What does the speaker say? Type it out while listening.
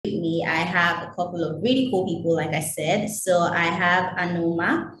me, I have a couple of really cool people, like I said. So I have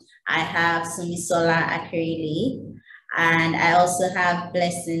Anoma, I have Sumisola Akirili, and I also have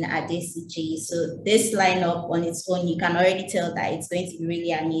Blessing Adesiji. So this lineup on its own, you can already tell that it's going to be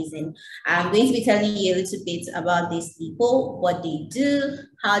really amazing. I'm going to be telling you a little bit about these people, what they do,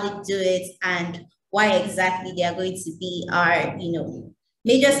 how they do it, and why exactly they are going to be our,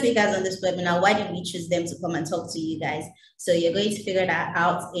 major speakers on this webinar. Why did we choose them to come and talk to you guys? So you're going to figure that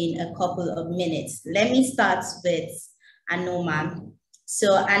out in a couple of minutes. Let me start with Anoma.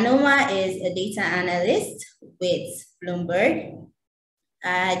 So Anoma is a data analyst with Bloomberg.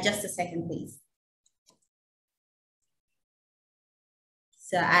 Just a second, please.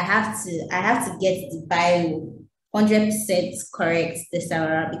 So I have to get the bio 100% correct this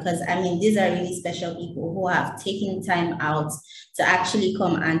hour, because I mean, these are really special people who have taken time out to actually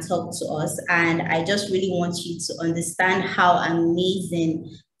come and talk to us. And I just really want you to understand how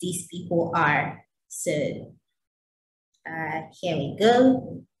amazing these people are. So here we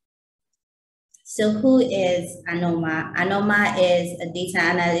go. So who is Anoma? Anoma is a data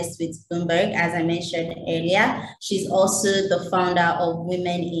analyst with Bloomberg, as I mentioned earlier. She's also the founder of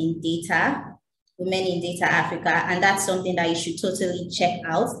Women in Data Africa, and that's something that you should totally check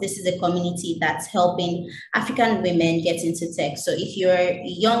out. This is a community that's helping African women get into tech. So if you're a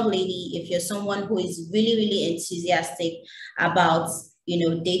young lady, if you're someone who is really, really enthusiastic about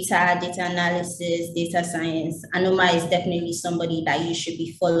data analysis, data science, Anoma is definitely somebody that you should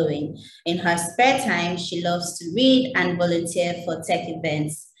be following. In her spare time, she loves to read and volunteer for tech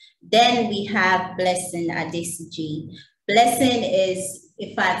events. Then we have Blessing Adesiji. Blessing is,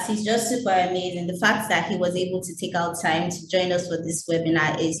 in fact, he's just super amazing. The fact that he was able to take out time to join us for this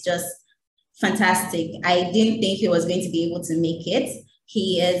webinar is just fantastic. I didn't think he was going to be able to make it.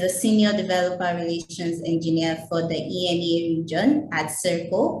 He is a senior developer relations engineer for the EMEA region at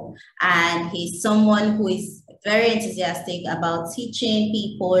Circle. And he's someone who is very enthusiastic about teaching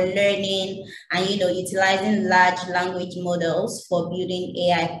people, learning, and utilizing large language models for building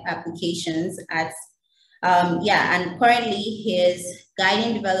AI applications at and currently he is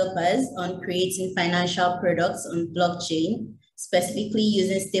guiding developers on creating financial products on blockchain, specifically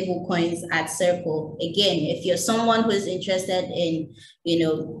using stable coins at Circle. Again, if you're someone who's interested in,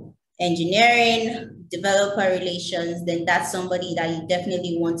 engineering, developer relations, then that's somebody that you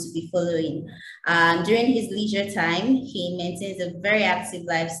definitely want to be following. During his leisure time, he maintains a very active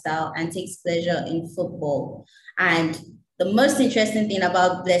lifestyle and takes pleasure in football. And the most interesting thing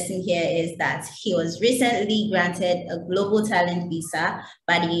about Blessing here is that he was recently granted a global talent visa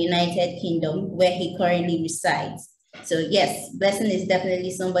by the United Kingdom, where he currently resides. So yes, Blessing is definitely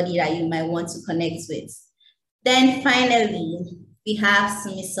somebody that you might want to connect with. Then finally, we have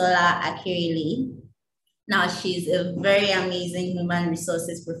Sumisola Akirili. Now, she's a very amazing human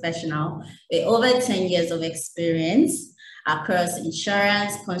resources professional with over 10 years of experience across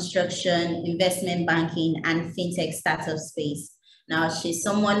insurance, construction, investment banking, and fintech startup space. Now, she's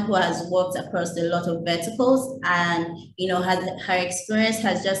someone who has worked across a lot of verticals, and her experience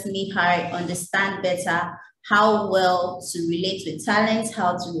has just made her understand better how well to relate with talent,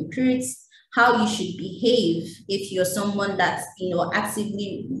 how to recruit, how you should behave if you're someone that's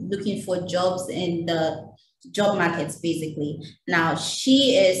actively looking for jobs in the job markets, basically. Now,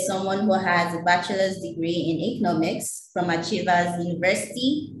 she is someone who has a bachelor's degree in economics from Achievers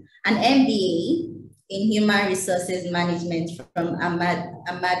University, an MBA in human resources management from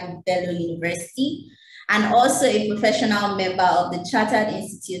Ahmadu Bello University, and also a professional member of the Chartered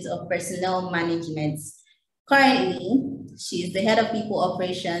Institute of Personnel Management. Currently, she's the head of people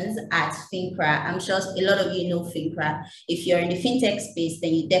operations at FinCra. I'm sure a lot of you know FinCra. If you're in the fintech space,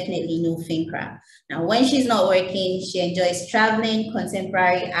 then you definitely know FinCra. Now, when she's not working, she enjoys traveling,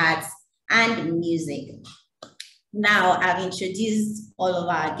 contemporary arts, and music. Now, I've introduced all of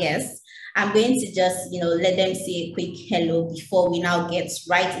our guests. I'm going to just, let them say a quick hello before we now get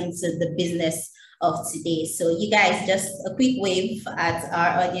right into the business of today. So you guys, just a quick wave at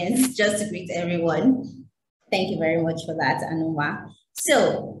our audience, just to greet everyone. Thank you very much for that, Anoma.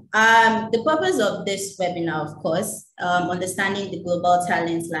 So the purpose of this webinar, of course, understanding the global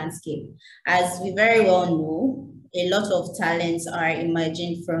talent landscape. As we very well know, a lot of talents are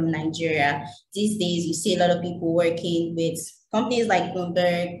emerging from Nigeria. These days, you see a lot of people working with companies like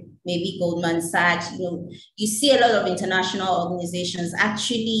Bloomberg, maybe Goldman Sachs. You see a lot of international organizations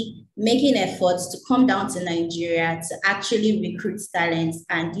actually making efforts to come down to Nigeria to actually recruit talents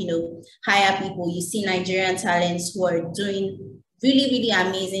and, hire people. You see Nigerian talents who are doing really, really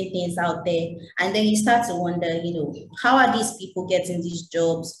amazing things out there. And then you start to wonder, how are these people getting these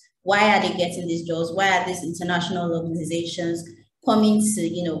jobs? Why are they getting these jobs? Why are these international organizations, coming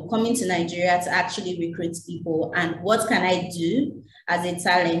to Nigeria to actually recruit people, and what can I do as a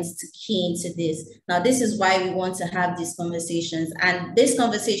talent to key into this? Now, this is why we want to have these conversations, and this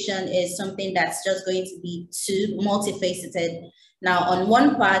conversation is something that's just going to be too multifaceted. Now, on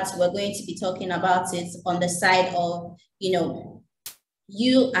one part, we're going to be talking about it on the side of,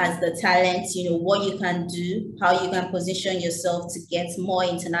 you as the talent, what you can do, how you can position yourself to get more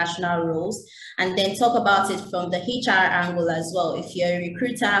international roles, and then talk about it from the HR angle as well. If you're a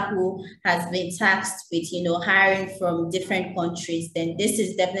recruiter who has been tasked with, hiring from different countries, then this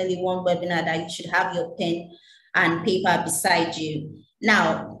is definitely one webinar that you should have your pen and paper beside you.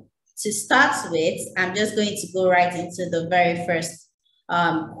 Now, to start with, I'm just going to go right into the very first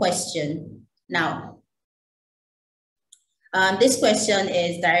question. Now, this question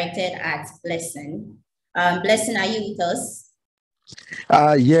is directed at Blessing. Blessing, are you with us?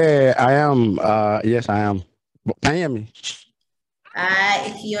 Yeah, I am. Yes, I am. Can you hear me?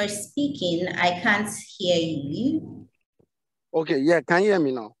 If you're speaking, I can't hear you. Okay, yeah, can you hear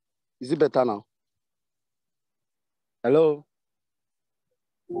me now? Is it better now? Hello?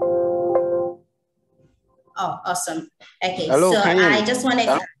 Oh, awesome. Okay, Hello, so can you hear me? I just wanted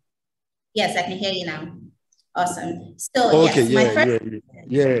to, yes, I can hear you now. Awesome. So Okay, yes,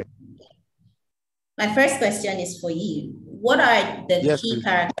 yeah. My first question is for you. What are the key Please.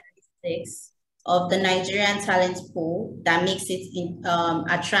 characteristics of the Nigerian talent pool that makes it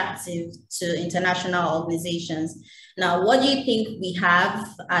attractive to international organizations? Now, what do you think we have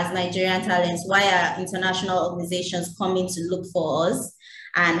as Nigerian talents? Why are international organizations coming to look for us?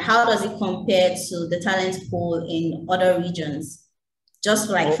 And how does it compare to the talent pool in other regions? Just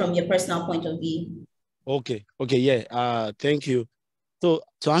like from your personal point of view. Okay, yeah. Thank you. So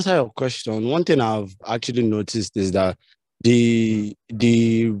to answer your question, one thing I've actually noticed is that the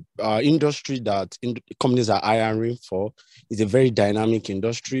industry that companies are hiring for is a very dynamic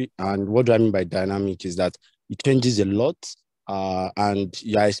industry. And what do I mean by dynamic is that it changes a lot, and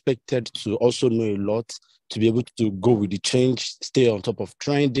you are expected to also know a lot to be able to go with the change, stay on top of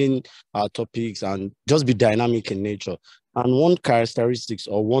trending topics, and just be dynamic in nature. And one characteristics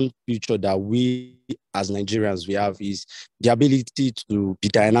or one feature that we as Nigerians we have is the ability to be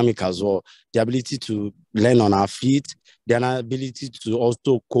dynamic as well, the ability to learn on our feet, the ability to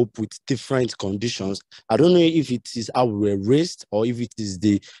also cope with different conditions. I don't know if it is how we were raised, or if it is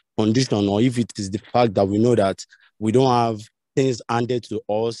the condition, or if it is the fact that we know that we don't have things handed to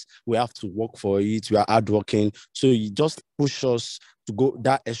us. We have to work for it. We are hardworking. So you just push us to go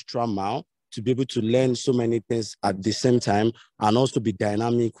that extra mile to be able to learn so many things at the same time, and also be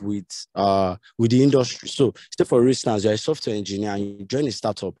dynamic with the industry. So, say for instance, you're a software engineer and you join a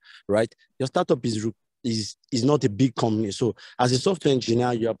startup, right? Your startup is not a big company. So as a software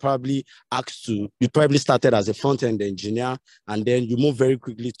engineer, you probably started as a front-end engineer, and then you move very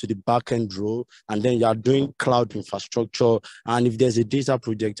quickly to the back-end role, and then you are doing cloud infrastructure. And if there's a data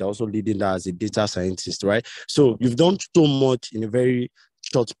project, you're also leading that as a data scientist, right? So you've done so much in a very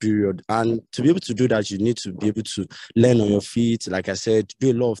short period. And to be able to do that, you need to be able to learn on your feet. Like I said,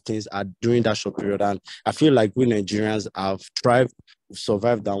 do a lot of things during that short period. And I feel like we Nigerians have thrived, we've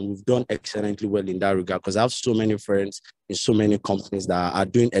survived, and we've done excellently well in that regard, because I have so many friends in so many companies that are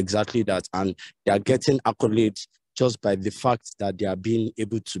doing exactly that, and they are getting accolades just by the fact that they are being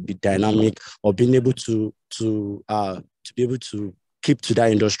able to be dynamic, or being able to be able to keep to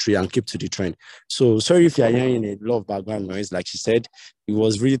that industry and keep to the trend. So sorry if you're hearing a lot of background noise. Like she said, it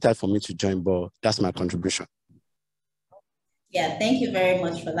was really tight for me to join, but that's my contribution. Yeah, thank you very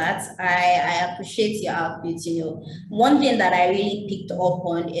much for that. I appreciate your output. One thing that I really picked up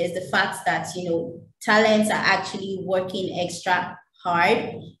on is the fact that, talents are actually working extra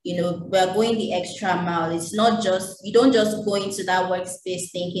hard. We're going the extra mile. It's not just, you don't just go into that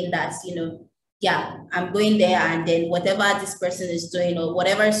workspace thinking that, yeah, I'm going there, and then whatever this person is doing, or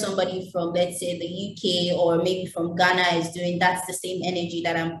whatever somebody from, let's say, the UK or maybe from Ghana is doing, that's the same energy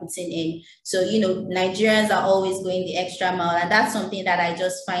that I'm putting in. So, Nigerians are always going the extra mile. And that's something that I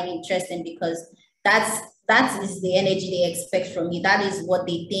just find interesting, because that is the energy they expect from you. That is what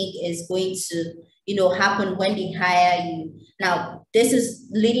they think is going to, happen when they hire you. Now, this is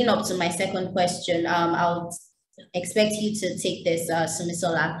leading up to my second question. I'll expect you to take this,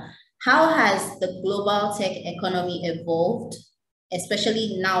 Sumisola. How has the global tech economy evolved,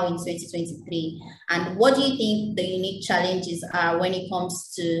 especially now in 2023? And what do you think the unique challenges are when it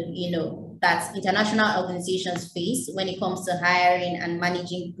comes to, that international organizations face when it comes to hiring and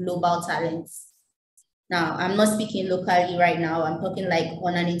managing global talents? Now, I'm not speaking locally right now. I'm talking like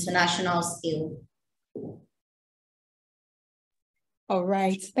on an international scale. All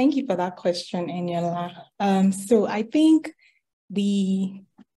right. Thank you for that question, Eniola. So I think we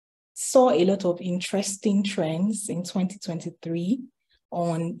saw a lot of interesting trends in 2023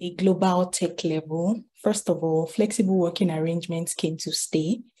 on a global tech level. First of all, flexible working arrangements came to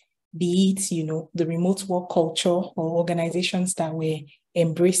stay, be it, the remote work culture or organizations that were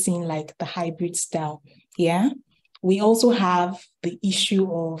embracing like the hybrid style. Yeah. We also have the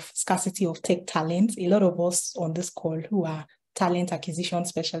issue of scarcity of tech talent. A lot of us on this call who are talent acquisition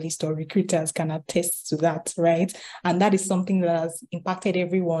specialists or recruiters can attest to that, right? And that is something that has impacted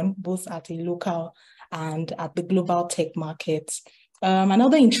everyone, both at a local and at the global tech markets.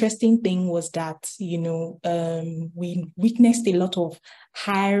 Another interesting thing was that, we witnessed a lot of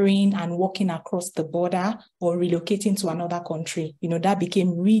hiring and working across the border or relocating to another country. That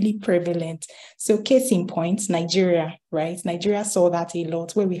became really prevalent. So case in point, Nigeria, right? Nigeria saw that a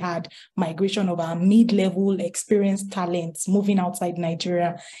lot, where we had migration of our mid-level experienced talents moving outside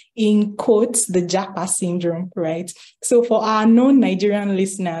Nigeria, in quotes, the Japa syndrome, right? So for our non-Nigerian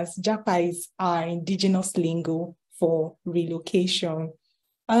listeners, Japa is our indigenous lingo for relocation.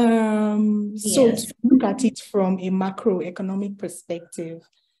 So to look at it from a macroeconomic perspective,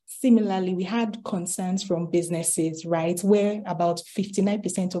 similarly, we had concerns from businesses, right, where about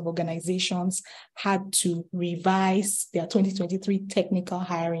 59% of organizations had to revise their 2023 technical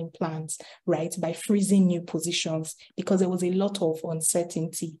hiring plans, right, by freezing new positions because there was a lot of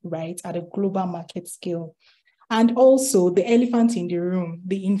uncertainty, right, at a global market scale. And also the elephant in the room,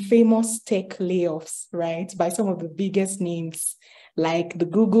 the infamous tech layoffs, right, by some of the biggest names like the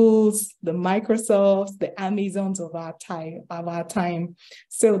Googles, the Microsofts, the Amazons of our time.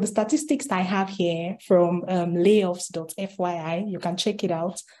 So the statistics I have here from layoffs.fyi, you can check it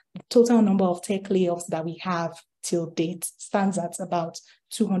out. The total number of tech layoffs that we have till date stands at about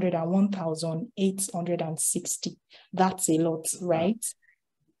 201,860. That's a lot, right?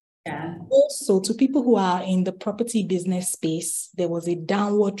 Yeah. Also, to people who are in the property business space, there was a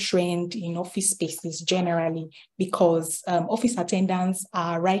downward trend in office spaces generally because office attendance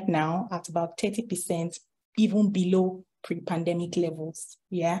are right now at about 30%, even below pre-pandemic levels.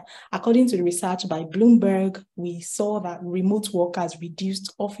 Yeah. According to the research by Bloomberg, we saw that remote work has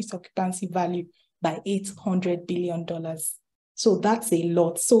reduced office occupancy value by $800 billion. So that's a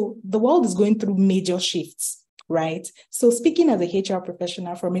lot. So the world is going through major shifts. Right. So speaking as a HR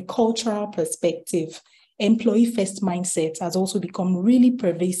professional from a cultural perspective, employee first mindset has also become really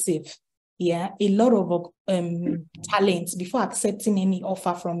pervasive. Yeah. A lot of talents, before accepting any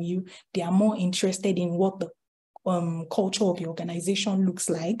offer from you, they are more interested in what the culture of the organization looks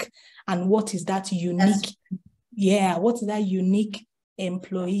like and what is that unique. What is that unique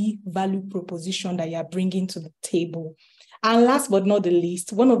employee value proposition that you're bringing to the table. And last but not the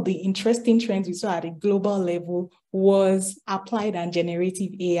least, one of the interesting trends we saw at a global level was applied and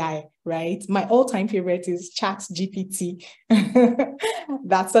generative AI, right? My all-time favorite is ChatGPT.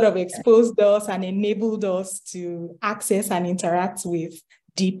 That sort of exposed us and enabled us to access and interact with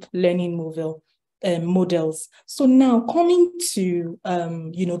deep learning models. So now coming to,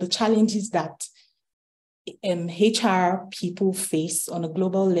 the challenges that HR people face on a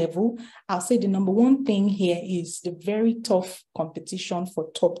global level, I'll say the number one thing here is the very tough competition for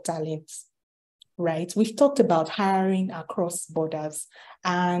top talents, right? We've talked about hiring across borders,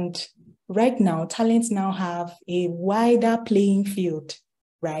 and right now, talents now have a wider playing field,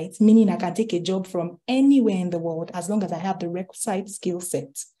 right? Meaning I can take a job from anywhere in the world as long as I have the requisite skill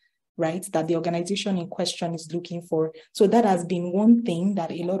set, right, that the organization in question is looking for. So that has been one thing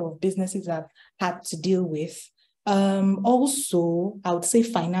that a lot of businesses have had to deal with. Also, I would say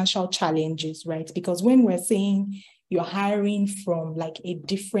financial challenges, right? Because when we're saying you're hiring from like a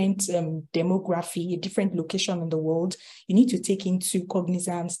different demography, a different location in the world, you need to take into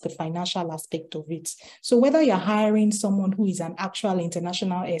cognizance the financial aspect of it. So whether you're hiring someone who is an actual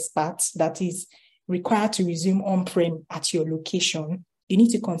international expert that is required to resume on-prem at your location, you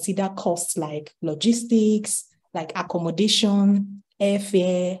need to consider costs like logistics, like accommodation,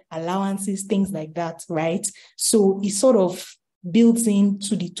 airfare, allowances, things like that, right? So it sort of builds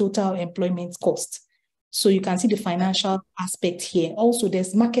into the total employment cost. So you can see the financial aspect here. Also,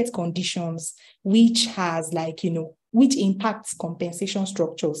 there's market conditions, which has which impacts compensation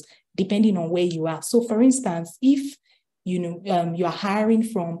structures depending on where you are. So for instance, if you are hiring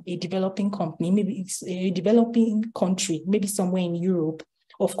from a developing company, maybe it's a developing country, maybe somewhere in Europe,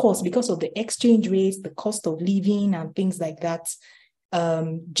 of course, because of the exchange rates, the cost of living and things like that,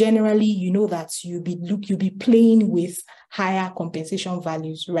 generally, that you'll be playing with higher compensation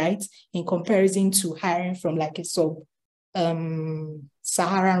values, right? In comparison to hiring from like a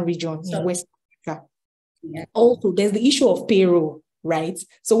Saharan region in West Africa. Yeah. Also, there's the issue of payroll, right?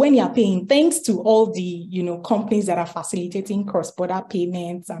 So when you're paying, thanks to all the, companies that are facilitating cross-border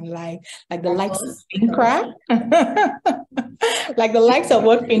payments and like the likes of FinCry, like the likes of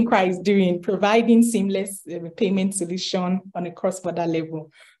what FinCry is doing, providing seamless payment solution on a cross-border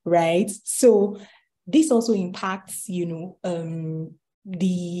level, right? So this also impacts,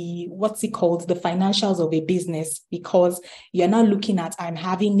 the financials of a business, because you're now looking at, I'm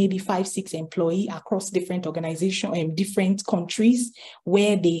having maybe 5-6 employees across different organizations and different countries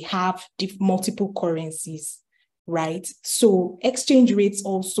where they have multiple currencies, right? So exchange rates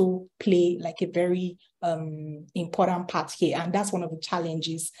also play like a very important part here, and that's one of the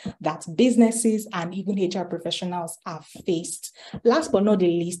challenges that businesses and even HR professionals have faced. Last but not the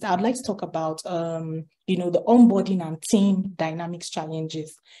least, I'd like to talk about the onboarding and team dynamics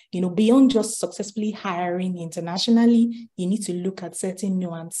challenges. Beyond just successfully hiring internationally, you need to look at certain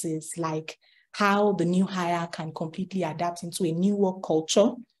nuances, like how the new hire can completely adapt into a new work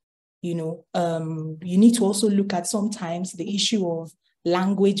culture. You need to also look at sometimes the issue of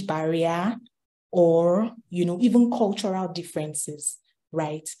language barrier, or, even cultural differences,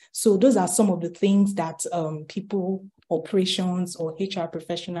 right? So those are some of the things that people, operations or HR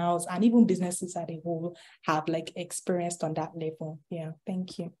professionals, and even businesses as a whole have like experienced on that level. Yeah,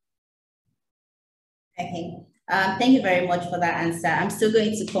 thank you. Okay. Thank you very much for that answer. I'm still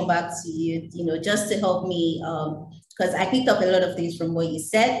going to come back to you, just to help me, because I picked up a lot of things from what you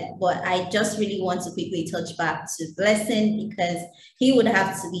said, but I just really want to quickly touch back to Blessing, because he would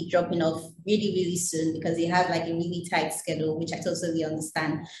have to be dropping off really, really soon because he has like a really tight schedule, which I totally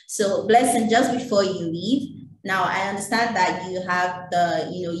understand. So Blessing, just before you leave, now I understand that you have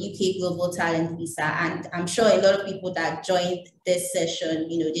the, UK Global Talent Visa, and I'm sure a lot of people that joined this session,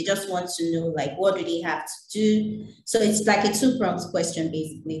 they just want to know, like, what do they have to do? So it's like a 2-pronged question,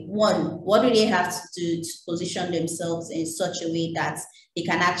 basically. One, what do they have to do to position themselves in such a way that they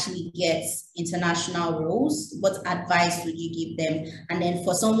can actually get international roles? What advice would you give them? And then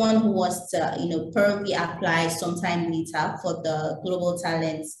for someone who wants to, probably apply sometime later for the Global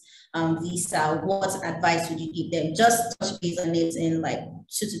Talents visa, what advice would you give them? Just touch base on it in like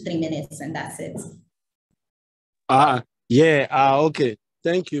 2 to 3 minutes, and that's it. Okay.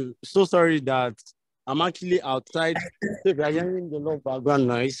 Thank you. So sorry that I'm actually outside. So we are hearing the lot of background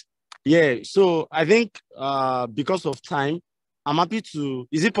noise. Yeah, so I think because of time, I'm happy to,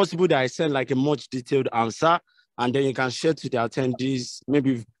 is it possible that I send like a much detailed answer and then you can share to the attendees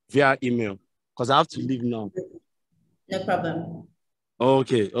maybe via email? Because I have to leave now. No problem.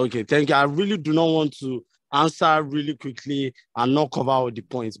 Okay, thank you. I really do not want to answer really quickly and not cover all the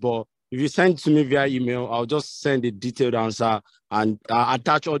points, but if you send to me via email, I'll just send a detailed answer and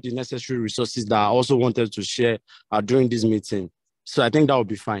attach all the necessary resources that I also wanted to share during this meeting. So I think that will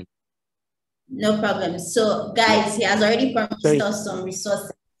be fine. No problem. So guys, he has already promised us some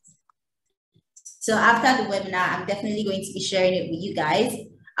resources. So after the webinar, I'm definitely going to be sharing it with you guys.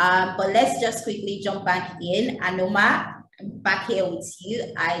 But let's just quickly jump back in. Anoma, I'm back here with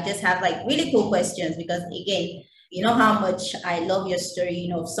you. I just have like really cool questions because again, you know how much I love your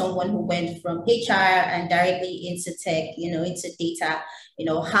story, of someone who went from HR and directly into tech, into data,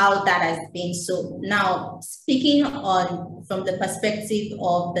 how that has been. So now speaking on from the perspective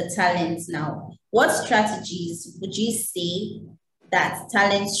of the talents now, what strategies would you say that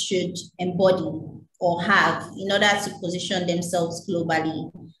talents should embody or have in order to position themselves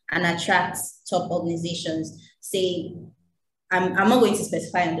globally and attract top organizations? Say, I'm not going to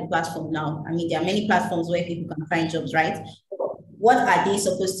specify on the platform now. I mean, there are many platforms where people can find jobs, right? What are they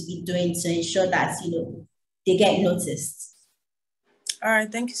supposed to be doing to ensure that, they get noticed? All right,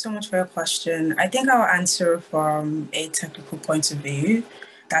 thank you so much for your question. I think I'll answer from a technical point of view.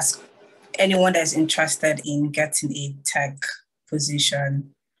 That's anyone that's interested in getting a tech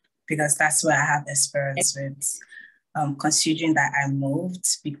position, because that's where I have experience with, considering that I moved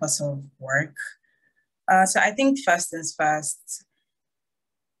because of work. So I think first things first,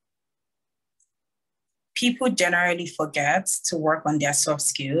 people generally forget to work on their soft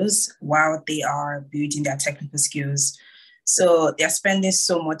skills while they are building their technical skills. So they're spending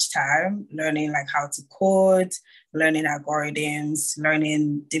so much time learning like how to code, learning algorithms,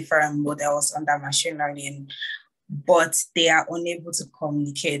 learning different models under machine learning, but they are unable to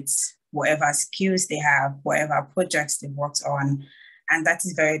communicate whatever skills they have, whatever projects they've worked on. And that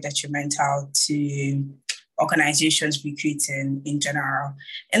is very detrimental to organizations recruiting in general.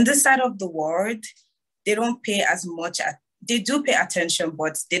 In this side of the world, they don't pay as much, they do pay attention,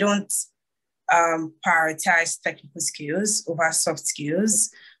 but they don't prioritize technical skills over soft skills,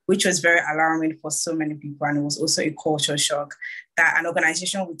 which was very alarming for so many people. And it was also a culture shock that an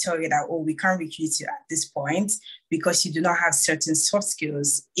organization would tell you that, oh, we can't recruit you at this point because you do not have certain soft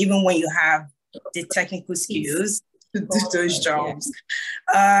skills, even when you have the technical skills to do those jobs.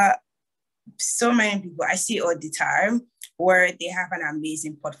 So many people I see all the time where they have an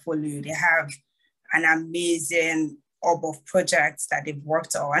amazing portfolio, they have an amazing orb of projects that they've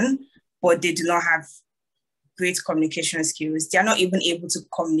worked on, but they do not have great communication skills. They're not even able to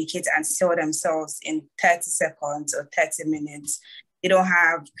communicate and sell themselves in 30 seconds or 30 minutes. They don't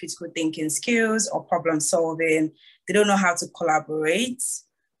have critical thinking skills or problem solving. They don't know how to collaborate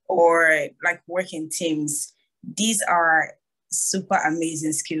or like work in teams. These are super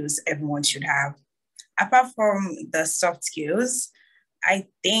amazing skills everyone should have. Apart from the soft skills, I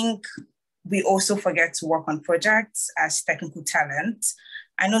think we also forget to work on projects as technical talent.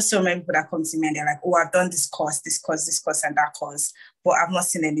 I know so many people that come to me and they're like, oh, I've done this course, and that course, but I've not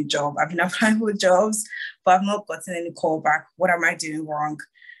seen any job. I've been applying for jobs, but I've not gotten any call back. What am I doing wrong?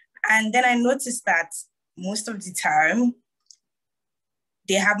 And then I noticed that most of the time,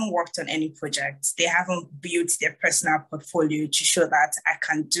 they haven't worked on any projects. They haven't built their personal portfolio to show that I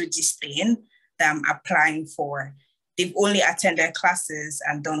can do this thing that I'm applying for. They've only attended classes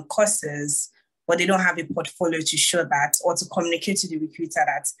and done courses, but they don't have a portfolio to show that or to communicate to the recruiter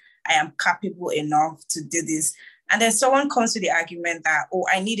that I am capable enough to do this. And then someone comes to the argument that, oh,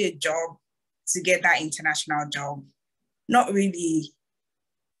 I need a job to get that international job. Not really.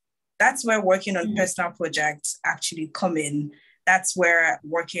 That's where working on personal projects actually come in. That's where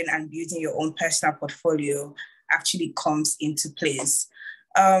working and building your own personal portfolio actually comes into place.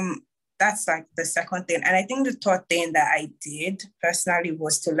 That's like the second thing. And I think the third thing that I did personally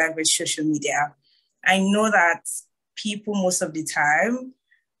was to leverage social media. I know that people most of the time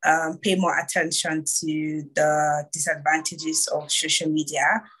pay more attention to the disadvantages of social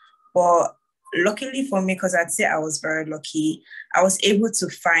media. But luckily for me, because I'd say I was very lucky, I was able to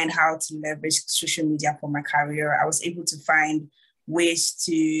find how to leverage social media for my career. I was able to find ways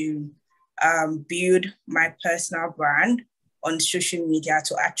to build my personal brand on social media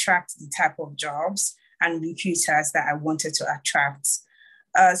to attract the type of jobs and recruiters that I wanted to attract.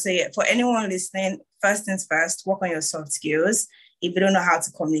 So yeah, for anyone listening, first things first, work on your soft skills. If you don't know how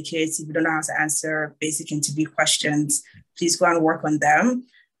to communicate, if you don't know how to answer basic interview questions, please go and work on them.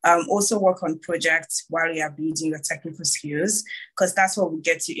 Also work on projects while you are building your technical skills, because that's what will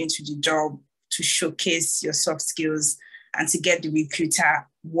get you into the job, to showcase your soft skills and to get the recruiter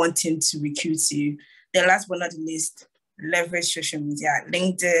wanting to recruit you. Then last but not the least, leverage social media,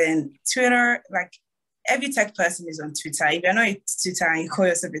 LinkedIn, Twitter. Like every tech person is on Twitter. If you're not on Twitter and you call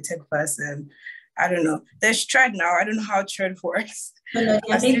yourself a tech person, I don't know. There's Thread now. I don't know how Thread works. No,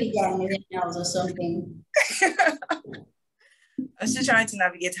 I think we got millennials or something. I'm still trying to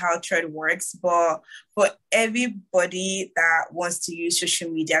navigate how Thread works, but for everybody that wants to use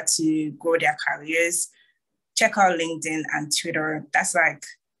social media to grow their careers, check out LinkedIn and Twitter. That's like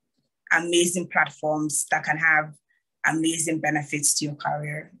amazing platforms that can have amazing benefits to your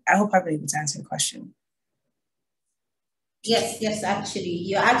career. I hope I've been able to answer the question. Yes, actually.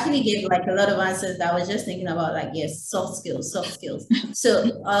 You actually gave like a lot of answers that I was just thinking about, like, yes, soft skills. So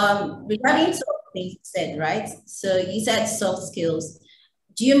regarding some things you said, right? So you said soft skills.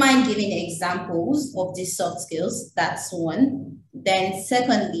 Do you mind giving examples of these soft skills? That's one. Then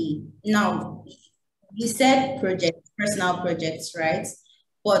secondly, now you said projects, personal projects, right?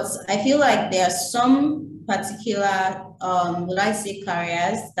 But I feel like there are some particular, would I say,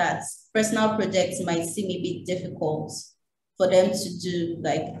 careers that personal projects might seem a bit difficult for them to do,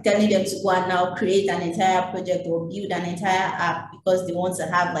 like telling them to go and now create an entire project or build an entire app because they want to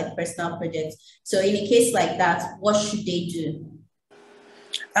have like personal projects. So in a case like that, what should they do?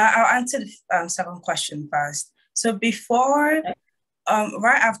 I'll answer the second question first. So before,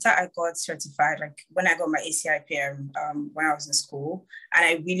 right after I got certified, like when I got my ACIPM, when I was in school, and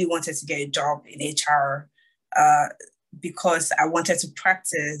I really wanted to get a job in HR because I wanted to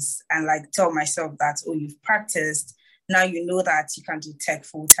practice and like tell myself that, oh, you've practiced. Now you know that you can do tech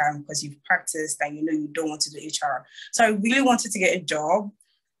full time because you've practiced and you know you don't want to do HR. So I really wanted to get a job,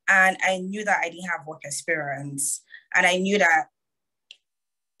 and I knew that I didn't have work experience, and I knew that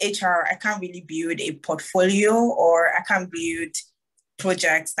HR, I can't really build a portfolio or I can't build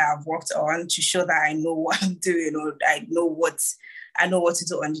projects that I've worked on to show that I know what I'm doing or I know what to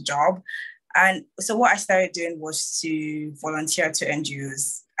do on the job. And so what I started doing was to volunteer to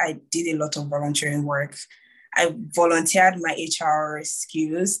NGOs. I did a lot of volunteering work. I volunteered my HR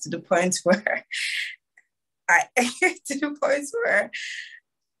skills to the point where that's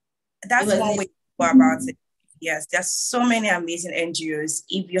one way to go about it. Yes, there's so many amazing NGOs.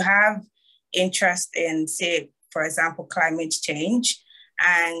 If you have interest in, say, for example, climate change,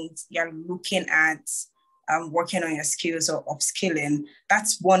 and you're looking at working on your skills or upskilling,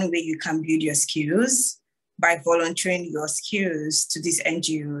 that's one way you can build your skills, by volunteering your skills to these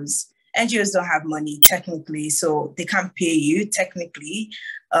NGOs. NGOs don't have money technically, so they can't pay you technically.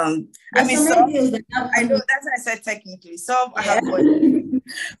 I mean, some, I know that's why I said technically. Some have money.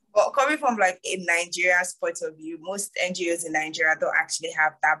 But coming from like a Nigerian's point of view, most NGOs in Nigeria don't actually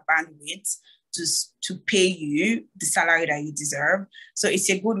have that bandwidth to pay you the salary that you deserve. So it's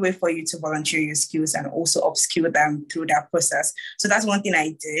a good way for you to volunteer your skills and also upskill them through that process. So that's one thing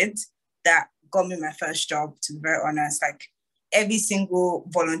I did that got me my first job, to be very honest. Like every single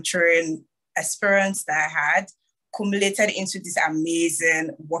volunteering experience that I had accumulated into this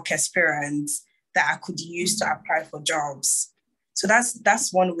amazing work experience that I could use to apply for jobs. So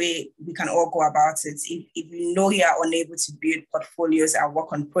that's one way we can all go about it. If you know you are unable to build portfolios and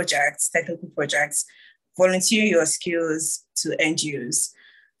work on projects, technical projects, volunteer your skills to NGOs.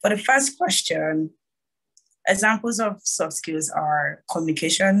 For the first question, examples of soft skills are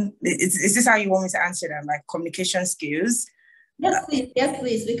communication. Is this how you want me to answer them? Like communication skills? Yes,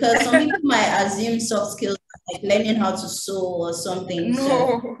 please, because some people might assume soft skills like learning how to sew or something.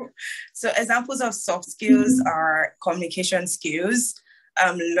 No. So examples of soft skills are communication skills,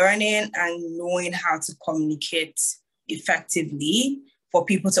 learning and knowing how to communicate effectively for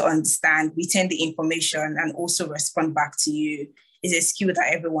people to understand, retain the information, and also respond back to you is a skill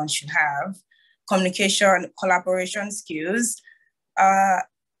that everyone should have. Communication, collaboration skills.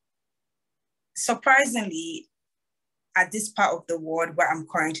 Surprisingly, at this part of the world where I'm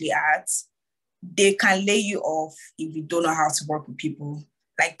currently at, they can lay you off if you don't know how to work with people.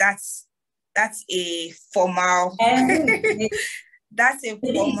 Like that's a formal. That's a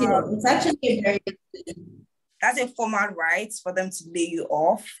formal. It's actually very. That's a formal right for them to lay you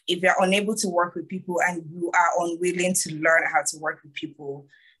off if you're unable to work with people and you are unwilling to learn how to work with people.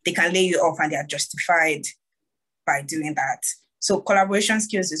 They can lay you off and they are justified by doing that. So collaboration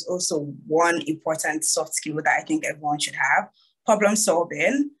skills is also one important soft skill that I think everyone should have. Problem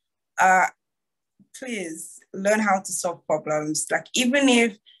solving. Please learn how to solve problems. Like even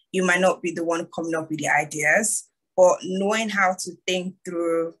if you might not be the one coming up with the ideas, but knowing how to think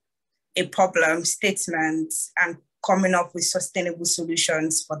through a problem statement and coming up with sustainable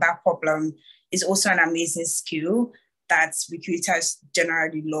solutions for that problem is also an amazing skill that recruiters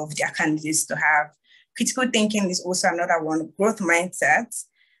generally love their candidates to have. Critical thinking is also another one. Growth mindset.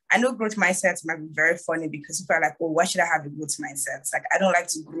 I know growth mindset might be very funny because people are like, oh, why should I have a growth mindset? Like, I don't like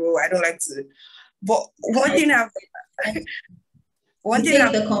to grow. I don't like to. But one thing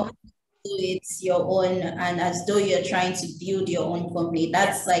the company, it's your own, and as though you're trying to build your own company.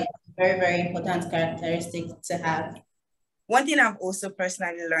 That's like a very, very important characteristic to have. One thing I've also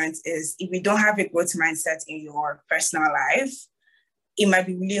personally learned is if you don't have a growth mindset in your personal life, it might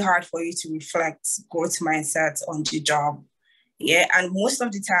be really hard for you to reflect growth mindset on the job. Yeah, and most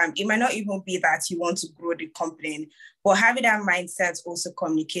of the time, it might not even be that you want to grow the company, but having that mindset also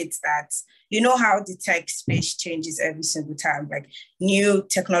communicates that, you know how the tech space changes every single time, like new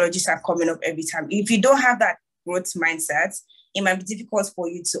technologies are coming up every time. If you don't have that growth mindset, it might be difficult for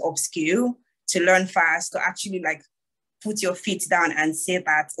you to upskill, to learn fast, to actually like put your feet down and say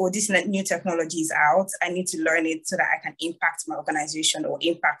that, oh, this new technology is out. I need to learn it so that I can impact my organization or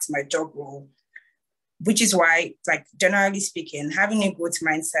impact my job role. Which is why, like, generally speaking, having a growth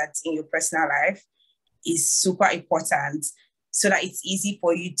mindset in your personal life is super important so that it's easy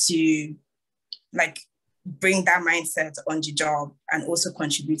for you to, like, bring that mindset on the job and also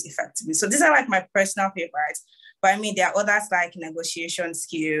contribute effectively. So these are, like, my personal favorites. But, I mean, there are others like negotiation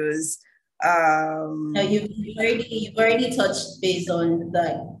skills. No, you've already touched base on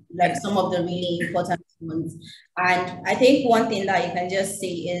like some of the really important ones. And I think one thing that you can just say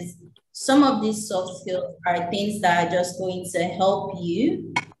is some of these soft skills are things that are just going to help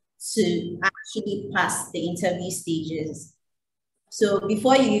you to actually pass the interview stages. So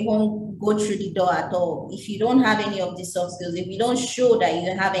before you even go through the door at all, if you don't have any of these soft skills, if you don't show that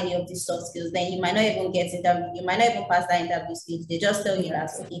you have any of these soft skills, then you might not even get interviewed. You might not even pass that interview stage. They just tell you that,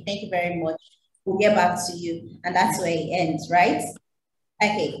 okay, thank you very much. We'll get back to you. And that's where it ends, right?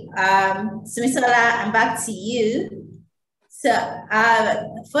 Okay. Sumisola, I'm back to you. So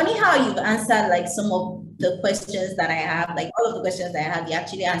funny how you've answered like some of the questions that I have, like all of the questions that I have, you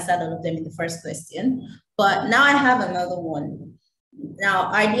actually answered all of them in the first question. But now I have another one. Now,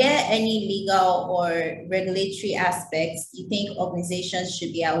 are there any legal or regulatory aspects you think organizations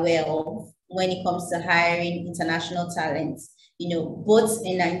should be aware of when it comes to hiring international talents? both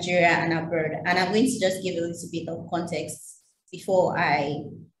in Nigeria and abroad. And I'm going to just give a little bit of context before I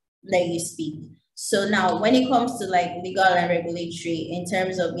let you speak. So now, when it comes to like legal and regulatory, in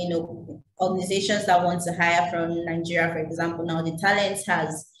terms of, organizations that want to hire from Nigeria, for example, now the talent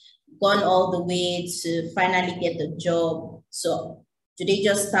has gone all the way to finally get the job. So do they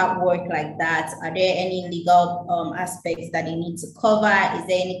just start work like that? Are there any legal aspects that they need to cover? Is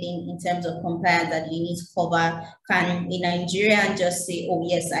there anything in terms of compliance that you need to cover? Can a Nigerian just say, oh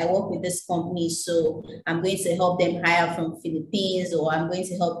yes, I work with this company, so I'm going to help them hire from Philippines, or I'm going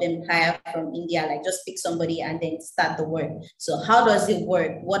to help them hire from India, like just pick somebody and then start the work. So how does it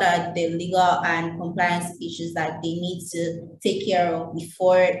work? What are the legal and compliance issues that they need to take care of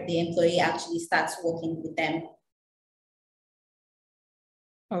before the employee actually starts working with them?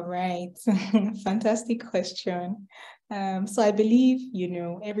 All right, fantastic question. So I believe,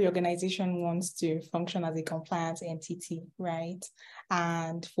 every organization wants to function as a compliance entity, right?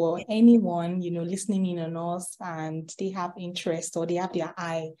 And for anyone, listening in on us and they have interest or they have their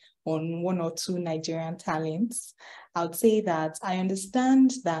eye on one or two Nigerian talents, I would say that I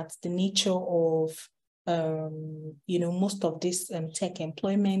understand that the nature of, most of these tech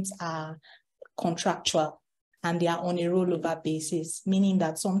employments are contractual. And they are on a rollover basis, meaning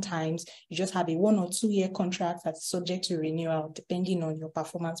that sometimes you just have a 1 or 2 year contract that's subject to renewal, depending on your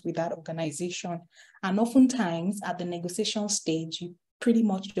performance with that organization. And oftentimes at the negotiation stage, you pretty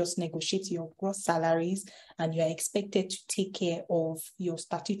much just negotiate your gross salaries and you're expected to take care of your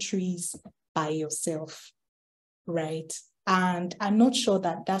statutories by yourself, right? And I'm not sure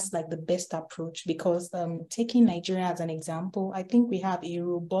that that's like the best approach, because taking Nigeria as an example, I think we have a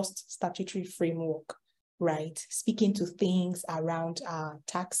robust statutory framework, right? Speaking to things around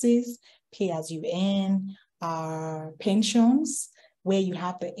taxes, pay as you earn, pensions, where you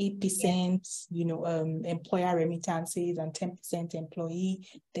have the 8%, employer remittances and 10% employee.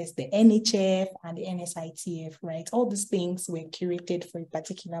 There's the NHF and the NSITF, right? All these things were curated for a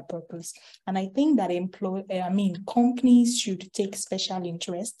particular purpose. And I think that companies should take special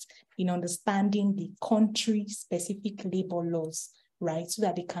interest in understanding the country-specific labor laws, right? So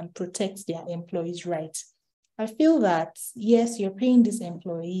that they can protect their employees' rights. I feel that, yes, you're paying these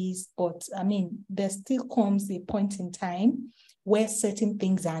employees, but there still comes a point in time where certain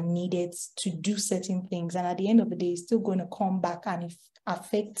things are needed to do certain things. And at the end of the day, it's still going to come back and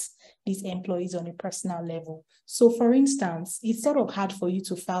affect these employees on a personal level. So for instance, it's sort of hard for you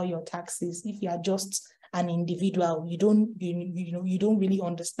to file your taxes if you are just an individual. You don't really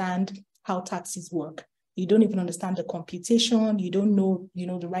understand how taxes work. You don't even understand the computation. You don't know,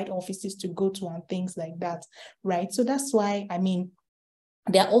 the right offices to go to and things like that, right? So that's why,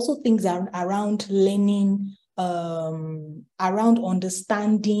 there are also things around learning, around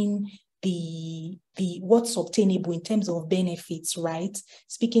understanding the what's obtainable in terms of benefits, right?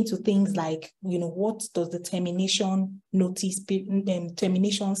 Speaking to things like, what does the termination notice,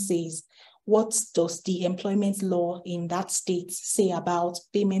 termination says? What does the employment law in that state say about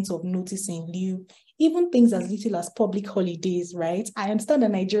payment of notice in lieu? Even things as little as public holidays, right? I understand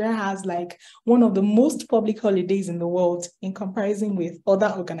that Nigeria has like one of the most public holidays in the world in comparison with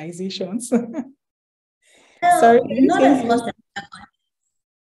other organizations. Sorry, not as much.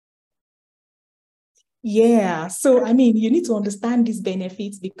 Yeah, so you need to understand these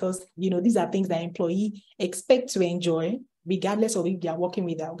benefits, because these are things that employee expect to enjoy, regardless of if they are working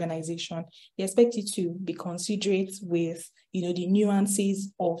with the organization. They expect you to be considerate with the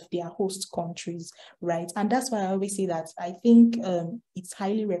nuances of their host countries, right? And that's why I always say that I think it's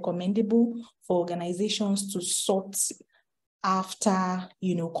highly recommendable for organizations to sort after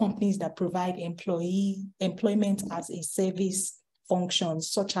companies that provide employment as a service functions,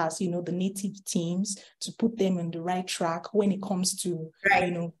 such as the native teams, to put them on the right track when it comes to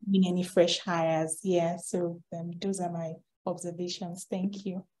doing any fresh hires. Yeah, so those are my observations. Thank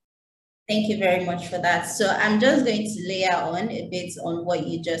you. Thank you very much for that. So I'm just going to layer on a bit on what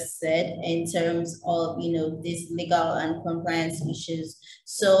you just said in terms of, these legal and compliance issues.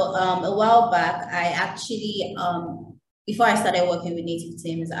 So a while back, I actually, before I started working with native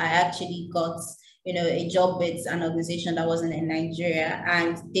teams, I actually got, a job with an organization that wasn't in Nigeria,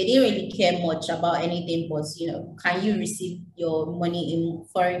 and they didn't really care much about anything but, can you receive your money in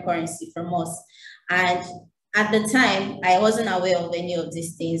foreign currency from us? And at the time, I wasn't aware of any of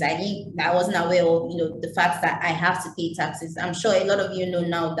these things. I wasn't aware of, the fact that I have to pay taxes. I'm sure a lot of you know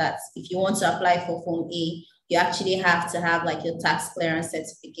now that if you want to apply for Form A, you actually have to have like your tax clearance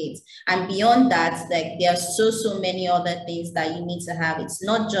certificate. And beyond that, like there are so many other things that you need to have. It's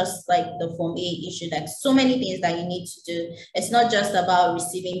not just like the Form A issue, like so many things that you need to do. It's not just about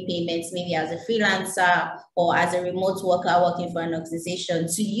receiving payments, maybe as a freelancer or as a remote worker working for an organization.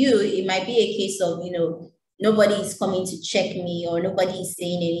 To you, it might be a case of, you know, nobody is coming to check me or nobody is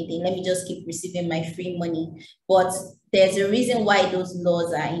saying anything. Let me just keep receiving my free money. But there's a reason why those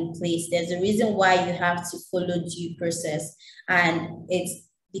laws are in place. There's a reason why you have to follow due process. And it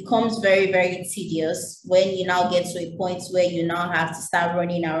becomes very tedious when you now get to a point where you now have to start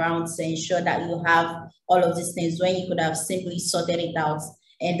running around to ensure that you have all of these things when you could have simply sorted it out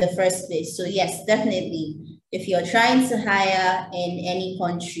in the first place. So yes, definitely, if you're trying to hire in any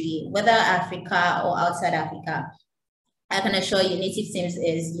country, whether Africa or outside Africa, I can assure you native teams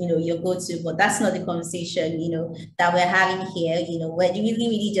is, you know, your go-to, but that's not the conversation, you know, that we're having here. You know, we're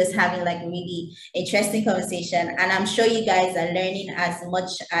really just having like a really interesting conversation. And I'm sure you guys are learning as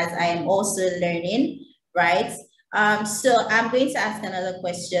much as I am also learning, right? So I'm going to ask another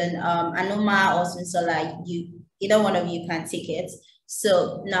question. Anoma or Sunsola, either one of you can take it.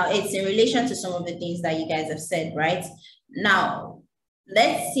 So now it's in relation to some of the things that you guys have said, right? Now,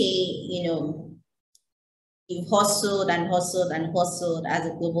 let's say, you know, you've hustled as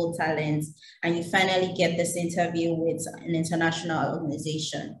a global talent, and you finally get this interview with an international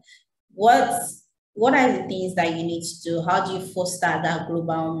organization. What are the things that you need to do? How do you foster that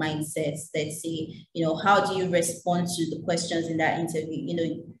global mindset? Let's say, you know, how do you respond to the questions in that interview? You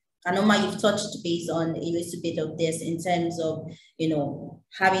know, Anoma, you've touched base on a little bit of this in terms of, you know,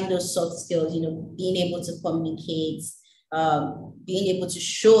 having those soft skills, you know, being able to communicate, being able to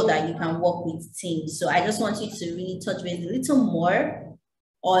show that you can work with teams. So I just want you to really touch base a little more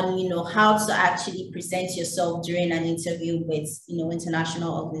on, you know, how to actually present yourself during an interview with, you know,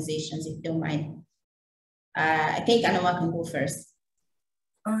 international organizations, if you don't mind. I think Anoma can go first.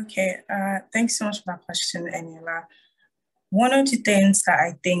 Okay, thanks so much for that question, Eniola. One of the things that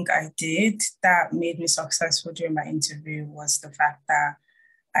I think I did that made me successful during my interview was the fact that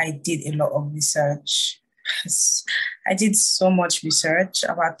I did a lot of research. I did so much research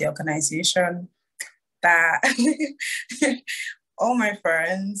about the organization that all my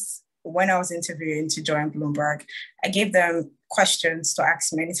friends, when I was interviewing to join Bloomberg, I gave them questions to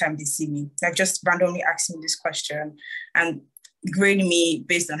ask me anytime they see me. Like just randomly asking me this question and grading me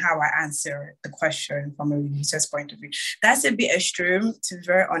based on how I answer the question from a research point of view. That's a bit extreme, to be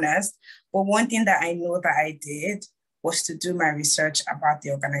very honest. But one thing that I know that I did was to do my research about the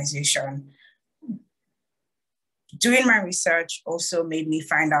organization. Doing my research also made me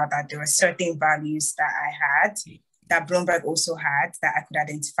find out that there were certain values that I had, that Bloomberg also had, that I could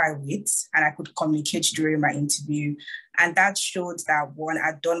identify with and I could communicate during my interview. And that showed that, one,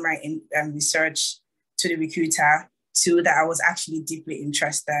 I'd done my research to the recruiter. Two, that I was actually deeply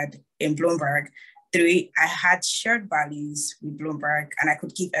interested in Bloomberg. Three, I had shared values with Bloomberg and I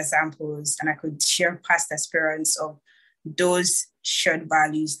could give examples and I could share past experience of those shared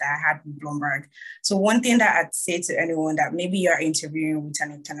values that I had with Bloomberg. So one thing that I'd say to anyone that maybe you're interviewing with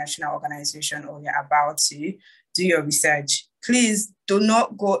an international organization or you're about to do your research, please do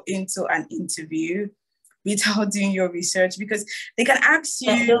not go into an interview without doing your research, because they can ask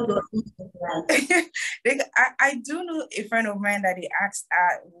you. I do know a friend of mine that they asked,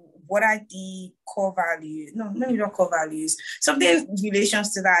 what are the core values? No, maybe not core values. Something in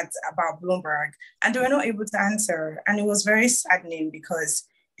relations to that about Bloomberg, and they were not able to answer. And it was very saddening because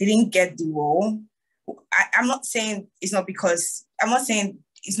they didn't get the role. I'm not saying they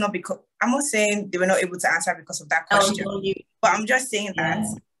were not able to answer because of that question. But I'm just saying that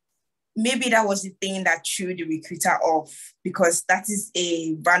maybe that was the thing that threw the recruiter off, because that is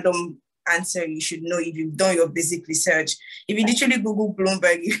a random answer you should know if you've done your basic research. If you literally Google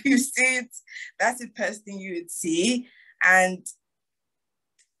Bloomberg, if you see it, that's the first thing you would see. And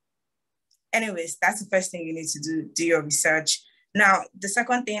anyways, that's the first thing you need to do your research. Now, the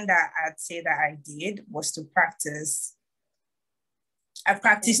second thing that I'd say that I did was to practice. I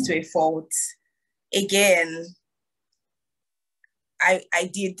practiced to a fault. Again, I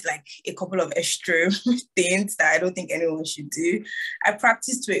did like a couple of extreme things that I don't think anyone should do. I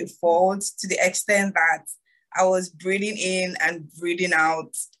practiced to a fault to the extent that I was breathing in and breathing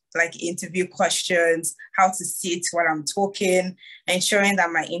out like interview questions, how to sit while I'm talking, ensuring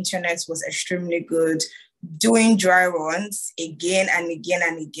that my internet was extremely good, doing dry runs again and again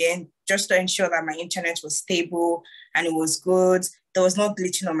and again, just to ensure that my internet was stable and it was good. There was no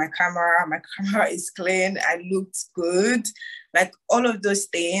glitching on my camera. My camera is clean. I looked good. Like all of those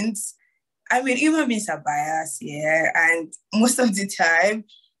things. I mean, human beings are biased, yeah. And most of the time,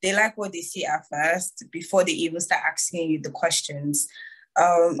 they like what they see at first before they even start asking you the questions.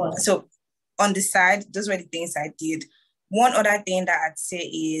 So on the side, those were the things I did. One other thing that I'd say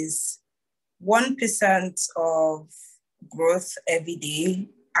is 1% of growth every day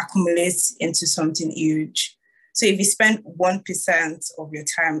accumulates into something huge. So if you spend 1% of your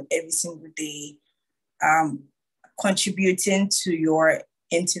time every single day contributing to your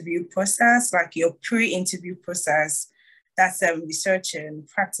interview process, like your pre-interview process, that's researching,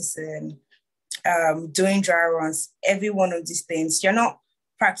 practicing, doing dry runs, every one of these things. You're not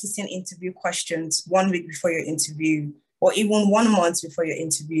practicing interview questions 1 week before your interview or even 1 month before your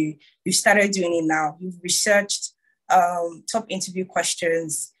interview. You started doing it now. You've researched top interview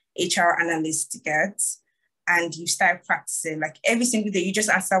questions HR analysts get, and you start practicing. Like every single day, you just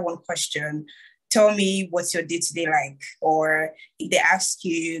answer one question. Tell me what's your day-to-day like, or if they ask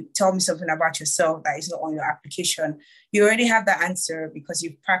you, tell me something about yourself that is not on your application. You already have the answer because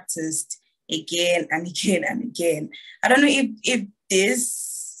you've practiced again and again and again. I don't know if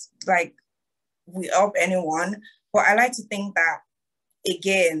this like will help anyone, but I like to think that,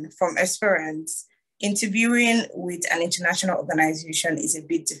 again, from experience, interviewing with an international organization is a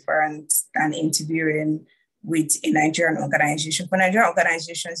bit different than interviewing with a Nigerian organization. For Nigerian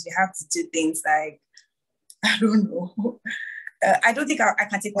organizations, you have to do things like, I don't know. I don't think I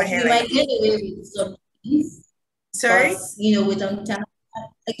can take my hair. You might get away with some things. Sorry? But, with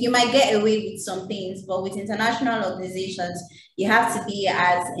like you might get away with some things, but with international organizations, you have to be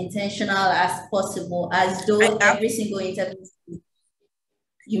as intentional as possible, as though every single interview,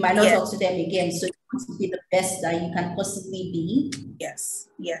 you might not talk to them again. So you want to be the best that you can possibly be. Yes.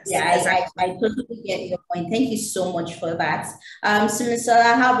 Yeah, Exactly. I totally get your point. Thank you so much for that. So Ms.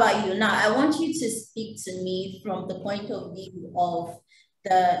 Sola, how about you? Now, I want you to speak to me from the point of view of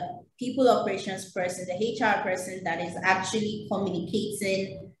the people operations person, the HR person that is actually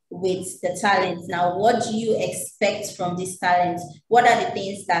communicating with the talent. Now, what do you expect from this talent? What are the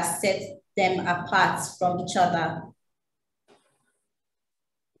things that set them apart from each other?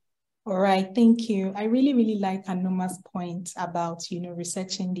 All right, thank you. I really, really like Anuma's point about,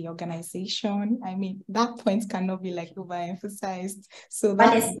 researching the organization. I mean, that point cannot be like overemphasized. So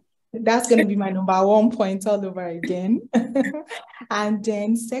that's going to be my number 1 point all over again. And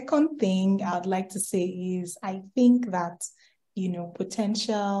then second thing I'd like to say is I think that,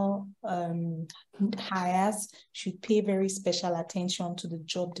 potential hires should pay very special attention to the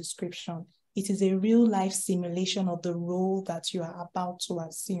job description. It is a real life simulation of the role that you are about to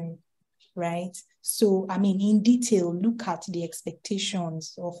assume. Right? So, I mean, in detail, look at the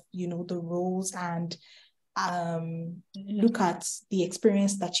expectations of, the roles and look at the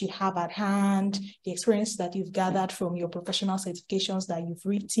experience that you have at hand, the experience that you've gathered from your professional certifications that you've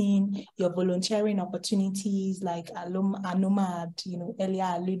written, your volunteering opportunities, like Anoma had,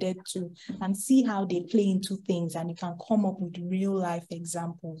 earlier alluded to, and see how they play into things, and you can come up with real life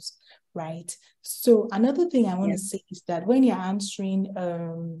examples, right? So another thing I want to say is that when you're answering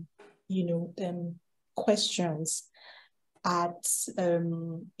questions at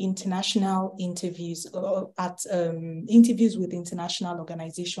international interviews or at interviews with international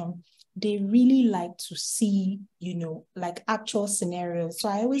organizations, they really like to see, like actual scenarios. So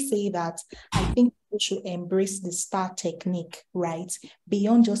I always say that I think we should embrace the STAR technique, right?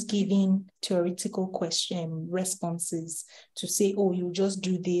 Beyond just giving theoretical question responses to say, oh, you just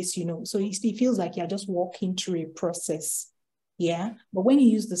do this, so it feels like you're just walking through a process. Yeah, but when you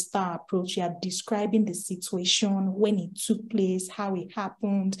use the STAR approach, you are describing the situation, when it took place, how it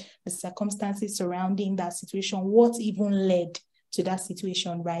happened, the circumstances surrounding that situation, what even led to that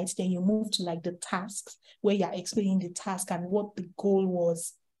situation, right? Then you move to like the tasks where you're explaining the task and what the goal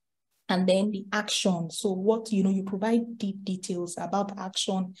was. And then the action. So what, you provide deep details about the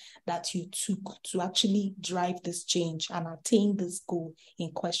action that you took to actually drive this change and attain this goal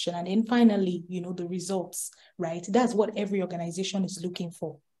in question. And then finally, the results, right? That's what every organization is looking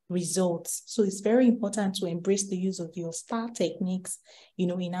for, results. So it's very important to embrace the use of your STAR techniques,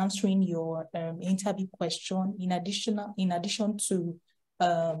 in answering your interview question, in addition to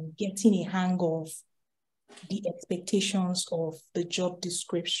getting a hang of the expectations of the job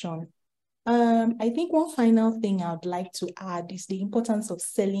description. I think one final thing I would like to add is the importance of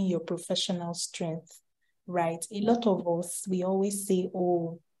selling your professional strength, right? A lot of us, we always say,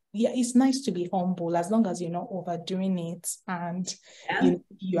 oh, yeah, it's nice to be humble as long as you're not overdoing it and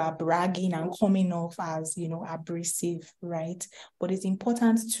you are bragging and coming off as, abrasive, right? But it's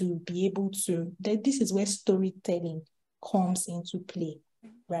important to be able to, this is where storytelling comes into play.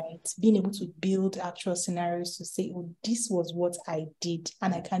 Right, being able to build actual scenarios to say, oh, this was what I did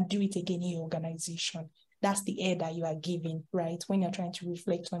and I can do it again in your organization. that's the air that you are giving, right? When you're trying to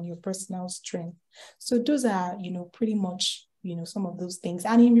reflect on your personal strength. So those are, pretty much, some of those things.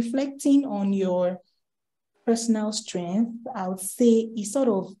 And in reflecting on your personal strength, I would say it sort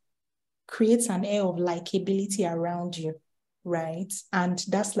of creates an air of likability around you, right? And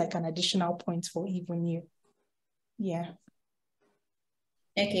that's like an additional point for even you. Yeah.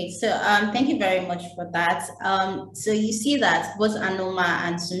 Okay, so thank you very much for that. So you see that both Anoma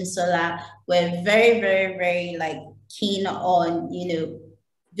and Sunisola were very, very, very like keen on,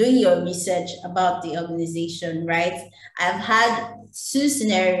 doing your research about the organization, right? I've had two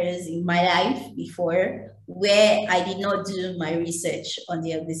scenarios in my life before where I did not do my research on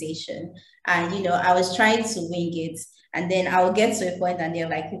the organization. And, I was trying to wing it. And then I will get to a point and they're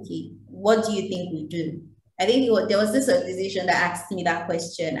like, okay, what do you think we do? I think there was this organization that asked me that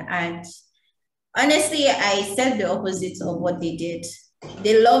question. And honestly, I said the opposite of what they did.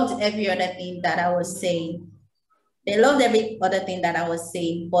 They loved every other thing that I was saying. They loved every other thing that I was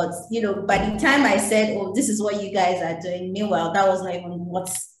saying. But, by the time I said, oh, this is what you guys are doing, meanwhile, that was not even what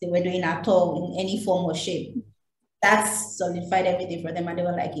they were doing at all in any form or shape. That solidified everything for them. And they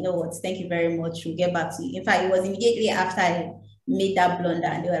were like, you know what, thank you very much. We'll get back to you. In fact, it was immediately after I made that blunder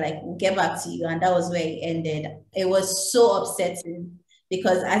and they were like, we'll get back to you. And that was where it ended. It was so upsetting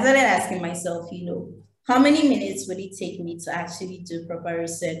because I started asking myself, how many minutes would it take me to actually do proper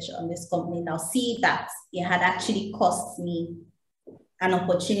research on this company? Now see that it had actually cost me an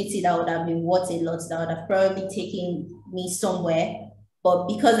opportunity that would have been worth a lot, that would have probably taken me somewhere. But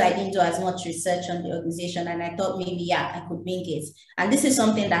because I didn't do as much research on the organization and I thought maybe, yeah, I could bring it. And this is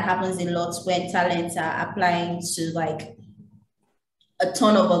something that happens a lot when talents are applying to like a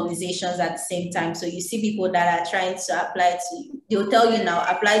ton of organizations at the same time. So you see people that are trying to apply to, they'll tell you now,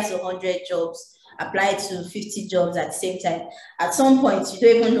 apply to 100 jobs, apply to 50 jobs at the same time. At some point, you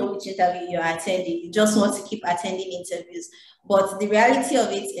don't even know which interview you're attending. You just want to keep attending interviews. But the reality of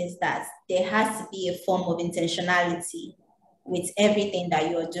it is that there has to be a form of intentionality with everything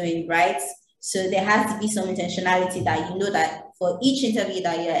that you're doing, right? So there has to be some intentionality that you know that for each interview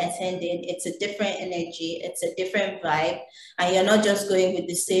that you're attending, it's a different energy, it's a different vibe, and you're not just going with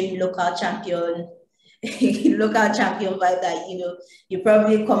the same local champion vibe that you're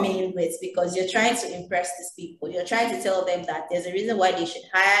probably coming in with, because you're trying to impress these people. You're trying to tell them that there's a reason why they should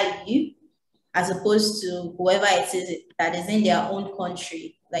hire you as opposed to whoever it is that is in their own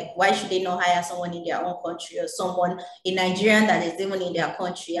country. Like, why should they not hire someone in their own country or someone in Nigerian that is even in their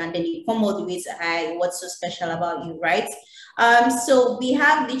country, and then you come all the way to hire? What's so special about you, right? So we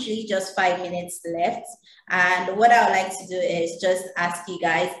have literally just 5 minutes left. And what I would like to do is just ask you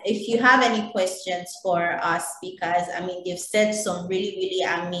guys, if you have any questions for our speakers. I mean, they've said some really, really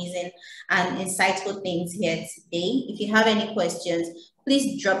amazing and insightful things here today. If you have any questions,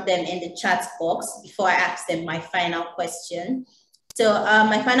 please drop them in the chat box before I ask them my final question. So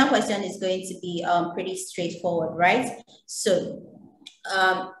my final question is going to be pretty straightforward, right? So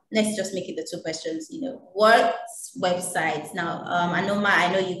let's just make it the two questions. What websites now? Anoma,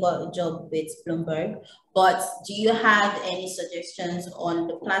 I know you got a job with Bloomberg, but do you have any suggestions on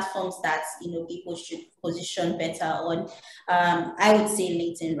the platforms that people should position better on? I would say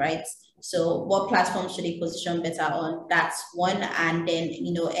LinkedIn, right? So what platforms should they position better on? That's one. And then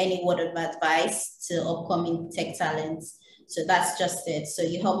any word of advice to upcoming tech talents. So that's just it. So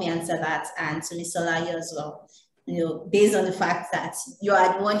you help me answer that, and to Misola, you as well. Based on the fact that you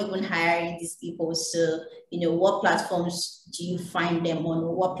are the one even hiring these people. So, what platforms do you find them on?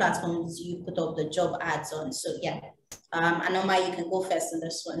 Or what platforms do you put up the job ads on? So, yeah. Anoma, you can go first on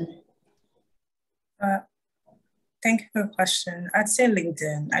this one. Thank you for the question. I'd say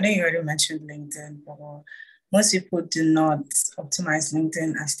LinkedIn. I know you already mentioned LinkedIn, but most people do not optimize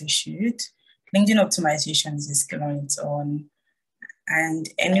LinkedIn as they should. LinkedIn optimization is a skill on its own. And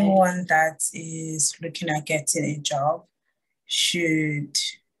anyone that is looking at getting a job should,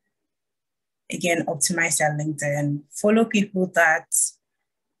 again, optimize their LinkedIn. Follow people that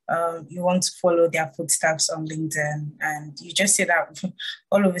you want to follow their footsteps on LinkedIn. And you just see that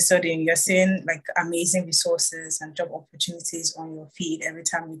all of a sudden you're seeing like amazing resources and job opportunities on your feed every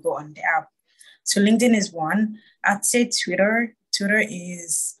time you go on the app. So LinkedIn is one. I'd say Twitter. Twitter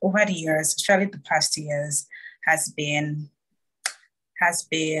is, over the years, especially the past 2 years, has been an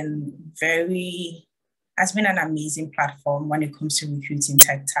amazing platform when it comes to recruiting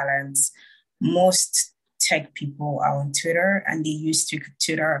tech talents. Most tech people are on Twitter and they use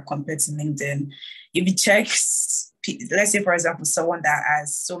Twitter compared to LinkedIn. If you check, let's say, for example, someone that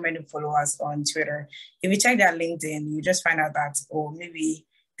has so many followers on Twitter, if you check their LinkedIn, you just find out that, maybe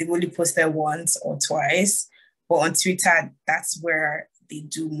they've only posted once or twice. But on Twitter, that's where they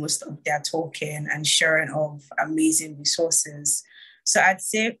do most of their talking and sharing of amazing resources. So I'd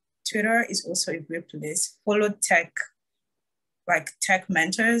say Twitter is also a great place. Follow tech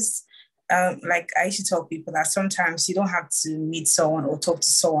mentors. Like I used to tell people that sometimes you don't have to meet someone or talk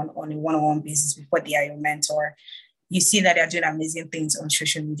to someone on a one-on-one basis before they are your mentor. You see that they're doing amazing things on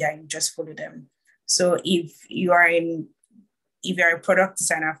social media, you just follow them. So if you're a product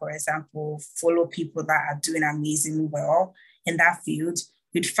designer, for example, follow people that are doing amazingly well in that field.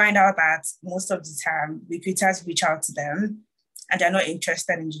 You'd find out that most of the time recruiters reach out to them and they're not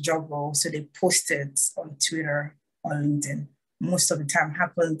interested in the job role. So they post it on Twitter, on LinkedIn. Most of the time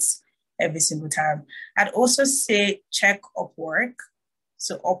happens every single time. I'd also say check Upwork.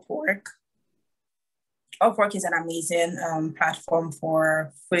 So Upwork is an amazing platform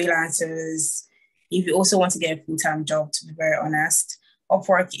for freelancers. If you also want to get a full-time job, to be very honest,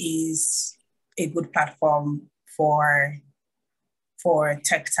 Upwork is a good platform for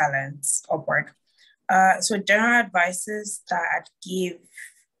tech talents, Upwork. So general advices that I'd give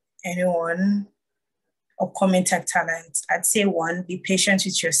anyone, upcoming tech talents, I'd say one, be patient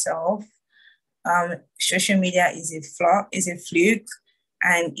with yourself. Social media is a fluke,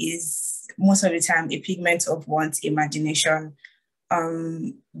 and is most of the time a pigment of one's imagination.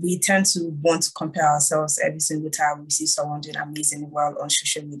 We tend to want to compare ourselves every single time we see someone doing amazingly well on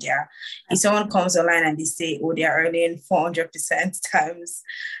social media. If someone comes online and they say, oh, they are earning 400% times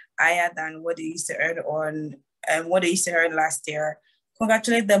higher than what they used to earn last year,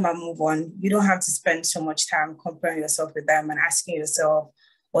 congratulate them and move on. You don't have to spend so much time comparing yourself with them and asking yourself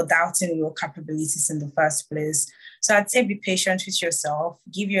or doubting your capabilities in the first place. So I'd say be patient with yourself,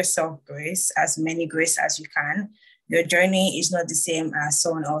 give yourself grace, as many grace as you can. Your journey is not the same as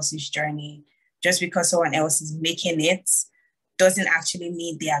someone else's journey. Just because someone else is making it doesn't actually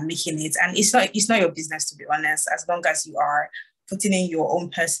mean they are making it. And it's not your business, to be honest, as long as you are putting in your own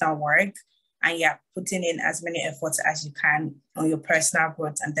personal work and you're putting in as many efforts as you can on your personal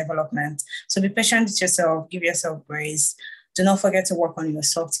growth and development. So be patient with yourself, give yourself grace. Do not forget to work on your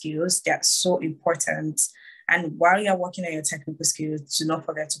soft skills. They are so important. And while you're working on your technical skills, do not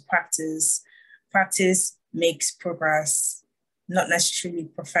forget to practice. Practice makes progress, not necessarily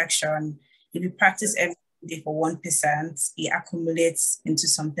perfection. If you practice every day for 1%, it accumulates into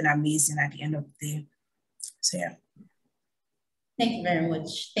something amazing at the end of the day. So yeah. Thank you very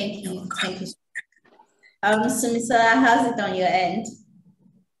much. Thank you. Thank you. Sumisola, how's it on your end?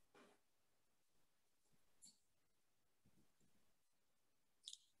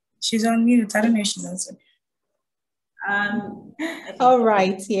 She's on mute. I don't know if she knows it. All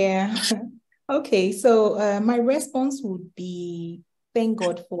right, yeah. Okay, so my response would be thank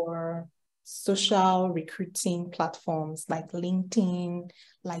God for social recruiting platforms like LinkedIn,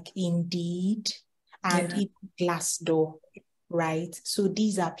 like Indeed, and even Glassdoor, right? So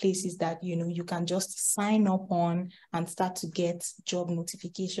these are places that, you can just sign up on and start to get job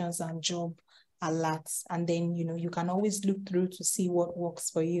notifications and job alerts. And then, you can always look through to see what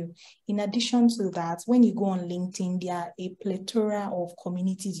works for you. In addition to that, when you go on LinkedIn, there are a plethora of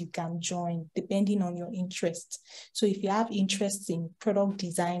communities you can join depending on your interests. So if you have interests in product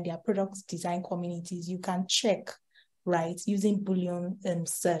design, there are product design communities you can check, right? Using Boolean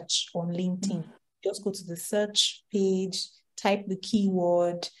search on LinkedIn. Just go to the search page, type the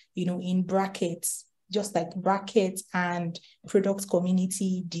keyword, in brackets, just like brackets and product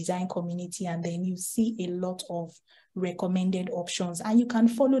community, design community, and then you see a lot of recommended options and you can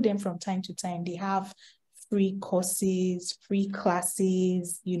follow them from time to time. They have free courses, free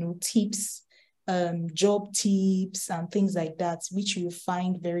classes, tips, job tips and things like that, which you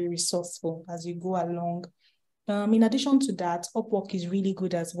find very resourceful as you go along. In addition to that, Upwork is really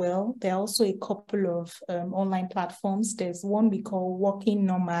good as well. There are also a couple of online platforms. There's one we call Working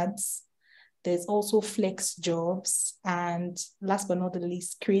Nomads. There's also Flex Jobs, and last but not the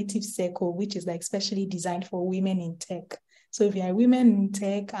least, Creative Circle, which is like specially designed for women in tech. So if you're women in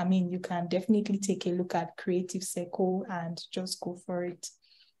tech, you can definitely take a look at Creative Circle and just go for it.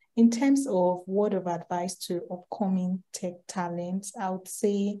 In terms of word of advice to upcoming tech talents, I would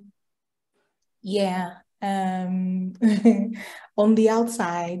say, on the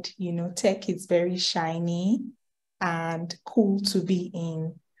outside, tech is very shiny and cool to be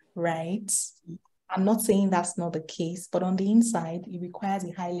in. Right? I'm not saying that's not the case, but on the inside, it requires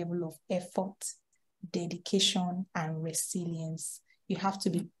a high level of effort, dedication, and resilience. You have to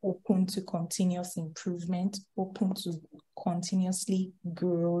be open to continuous improvement, open to continuously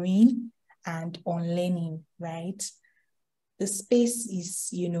growing and unlearning, right? The space is,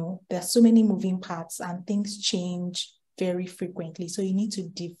 there are so many moving parts and things change very frequently. So you need to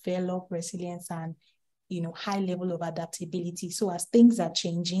develop resilience and high level of adaptability. So as things are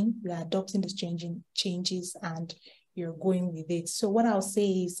changing, we are adopting these changes and you're going with it. So what I'll say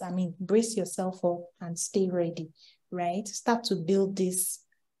is, brace yourself up and stay ready, right? Start to build this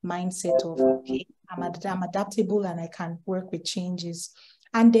mindset of, okay, I'm adaptable and I can work with changes.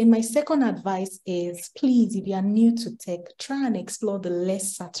 And then my second advice is, please, if you are new to tech, try and explore the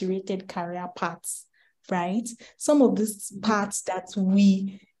less saturated career paths, right? Some of these paths that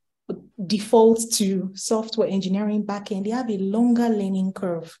we default to software engineering backend, they have a longer learning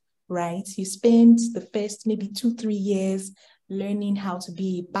curve, right? You spend the first maybe 2-3 years learning how to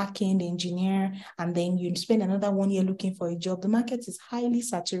be a backend engineer, and then you spend another 1 year looking for a job. The market is highly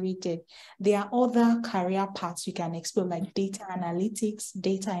saturated. There are other career paths you can explore, like data analytics,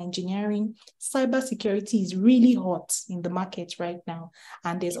 data engineering. Cybersecurity is really hot in the market right now.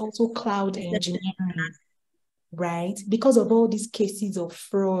 And there's also cloud engineering, right? Because of all these cases of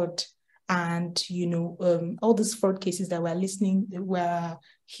fraud and, all these fraud cases that we're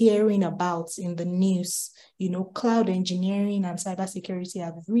hearing about in the news, cloud engineering and cybersecurity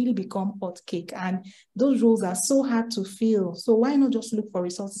have really become hot cake, and those roles are so hard to fill. So why not just look for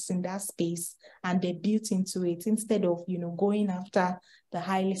resources in that space and they're built into it instead of, going after the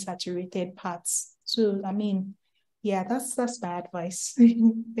highly saturated parts? So, yeah, that's my advice.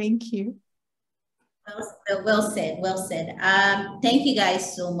 Thank you. Well said, well said. Thank you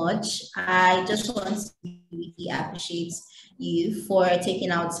guys so much. I just want to really appreciate you for taking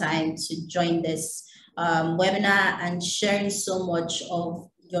out time to join this webinar and sharing so much of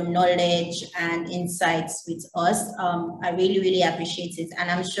your knowledge and insights with us. I really, really appreciate it. And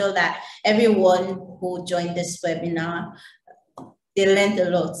I'm sure that everyone who joined this webinar, they learned a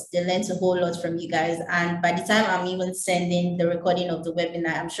lot. They learned a whole lot from you guys. And by the time I'm even sending the recording of the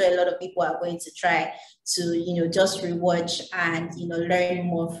webinar, I'm sure a lot of people are going to try to, just rewatch and, learn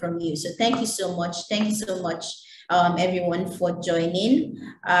more from you. So thank you so much. Thank you so much, everyone, for joining.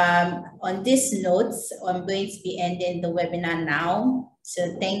 On this note, I'm going to be ending the webinar now.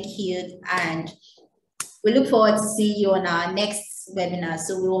 So thank you. And we look forward to seeing you on our next webinar.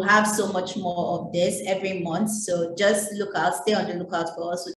 So we will have so much more of this every month. So just look out, stay on the lookout for us.